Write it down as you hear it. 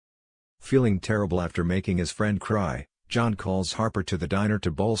Feeling terrible after making his friend cry, John calls Harper to the diner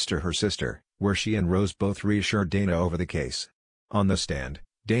to bolster her sister, where she and Rose both reassure Dana over the case. On the stand,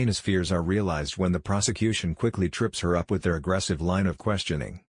 Dana's fears are realized when the prosecution quickly trips her up with their aggressive line of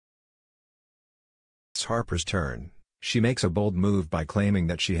questioning. It's Harper's turn. She makes a bold move by claiming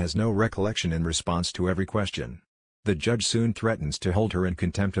that she has no recollection in response to every question. The judge soon threatens to hold her in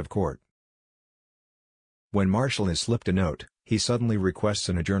contempt of court. When Marshall is slipped a note, he suddenly requests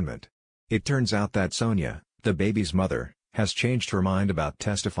an adjournment. It turns out that Sonia, the baby's mother, has changed her mind about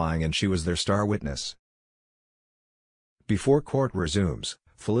testifying and she was their star witness. Before court resumes,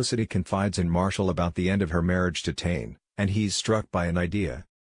 Felicity confides in Marshall about the end of her marriage to Tane, and he's struck by an idea.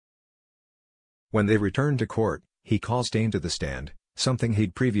 When they return to court, he calls Tane to the stand, something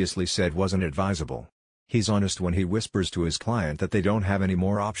he'd previously said wasn't advisable. He's honest when he whispers to his client that they don't have any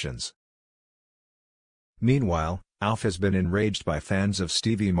more options. Meanwhile, Alf has been enraged by fans of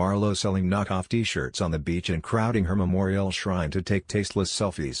Stevie Marlowe selling knockoff t-shirts on the beach and crowding her memorial shrine to take tasteless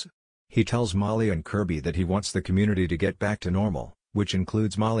selfies. He tells Molly and Kirby that he wants the community to get back to normal, which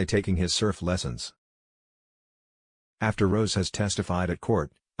includes Molly taking his surf lessons. After Rose has testified at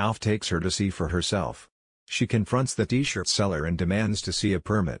court, Alf takes her to see for herself. She confronts the t-shirt seller and demands to see a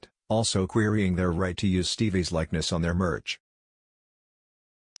permit, also querying their right to use Stevie's likeness on their merch.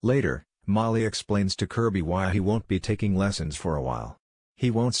 Later, Molly explains to Kirby why he won't be taking lessons for a while. He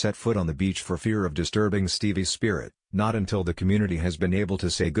won't set foot on the beach for fear of disturbing Stevie's spirit, not until the community has been able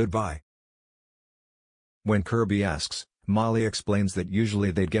to say goodbye. When Kirby asks, Molly explains that usually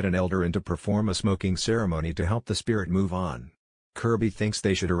they'd get an elder in to perform a smoking ceremony to help the spirit move on. Kirby thinks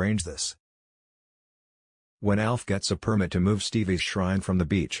they should arrange this. When Alf gets a permit to move Stevie's shrine from the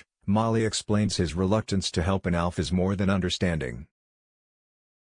beach, Molly explains his reluctance to help and Alf is more than understanding.